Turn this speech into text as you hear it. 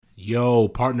Yo,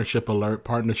 partnership alert,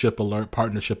 partnership alert,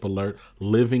 partnership alert.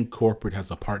 Living Corporate has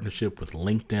a partnership with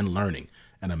LinkedIn Learning,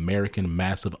 an American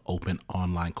massive open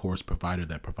online course provider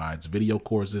that provides video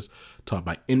courses taught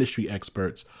by industry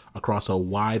experts across a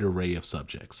wide array of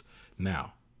subjects.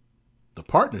 Now, the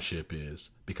partnership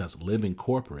is because Living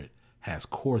Corporate has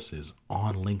courses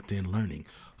on LinkedIn Learning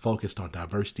focused on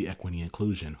diversity, equity,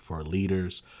 inclusion for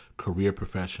leaders, career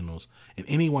professionals, and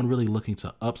anyone really looking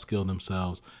to upskill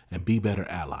themselves and be better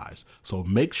allies. So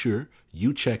make sure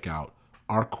you check out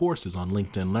our courses on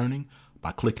LinkedIn Learning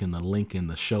by clicking the link in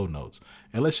the show notes.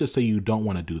 And let's just say you don't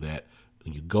want to do that.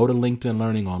 When you go to LinkedIn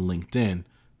Learning on LinkedIn,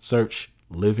 search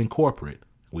Living Corporate.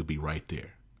 We'll be right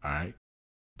there. All right?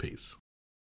 Peace.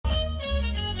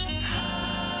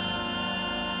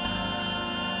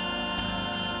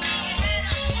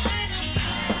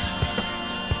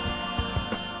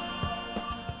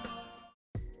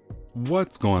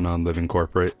 What's going on, Living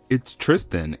Corporate? It's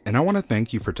Tristan, and I want to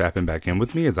thank you for tapping back in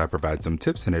with me as I provide some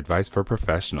tips and advice for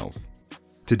professionals.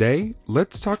 Today,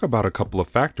 let's talk about a couple of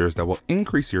factors that will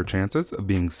increase your chances of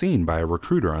being seen by a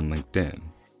recruiter on LinkedIn.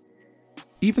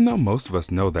 Even though most of us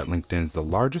know that LinkedIn is the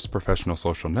largest professional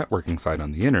social networking site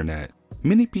on the internet,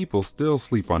 many people still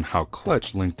sleep on how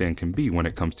clutch LinkedIn can be when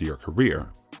it comes to your career.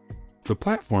 The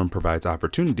platform provides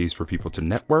opportunities for people to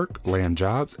network, land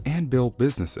jobs, and build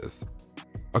businesses.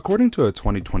 According to a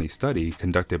 2020 study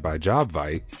conducted by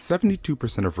JobVite,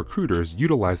 72% of recruiters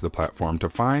utilize the platform to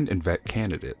find and vet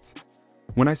candidates.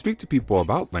 When I speak to people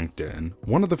about LinkedIn,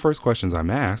 one of the first questions I'm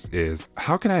asked is,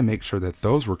 how can I make sure that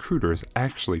those recruiters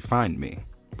actually find me?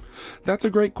 That's a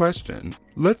great question.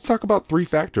 Let's talk about 3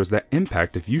 factors that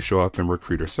impact if you show up in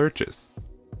recruiter searches.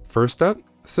 First up,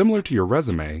 similar to your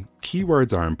resume,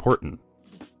 keywords are important.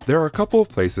 There are a couple of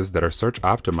places that are search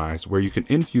optimized where you can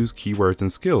infuse keywords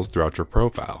and skills throughout your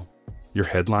profile. Your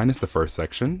headline is the first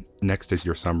section, next is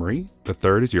your summary, the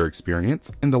third is your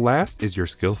experience, and the last is your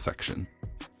skills section.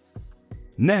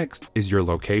 Next is your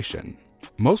location.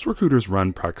 Most recruiters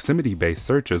run proximity-based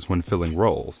searches when filling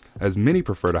roles, as many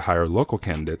prefer to hire local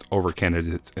candidates over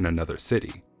candidates in another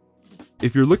city.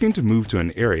 If you're looking to move to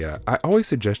an area, I always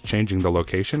suggest changing the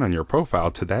location on your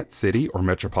profile to that city or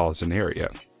metropolitan area.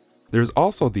 There's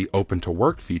also the Open to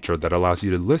Work feature that allows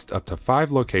you to list up to 5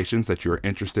 locations that you're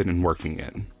interested in working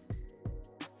in.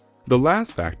 The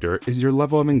last factor is your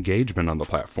level of engagement on the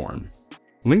platform.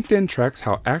 LinkedIn tracks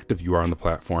how active you are on the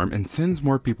platform and sends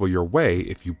more people your way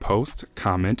if you post,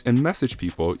 comment, and message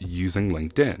people using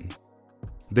LinkedIn.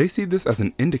 They see this as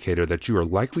an indicator that you are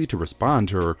likely to respond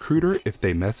to a recruiter if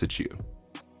they message you.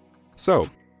 So,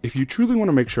 if you truly want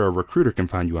to make sure a recruiter can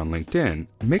find you on LinkedIn,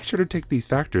 make sure to take these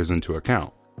factors into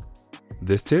account.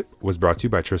 This tip was brought to you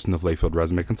by Tristan of Layfield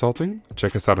Resume Consulting.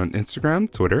 Check us out on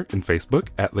Instagram, Twitter, and Facebook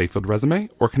at Layfield Resume,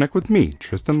 or connect with me,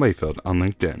 Tristan Layfield, on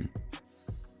LinkedIn.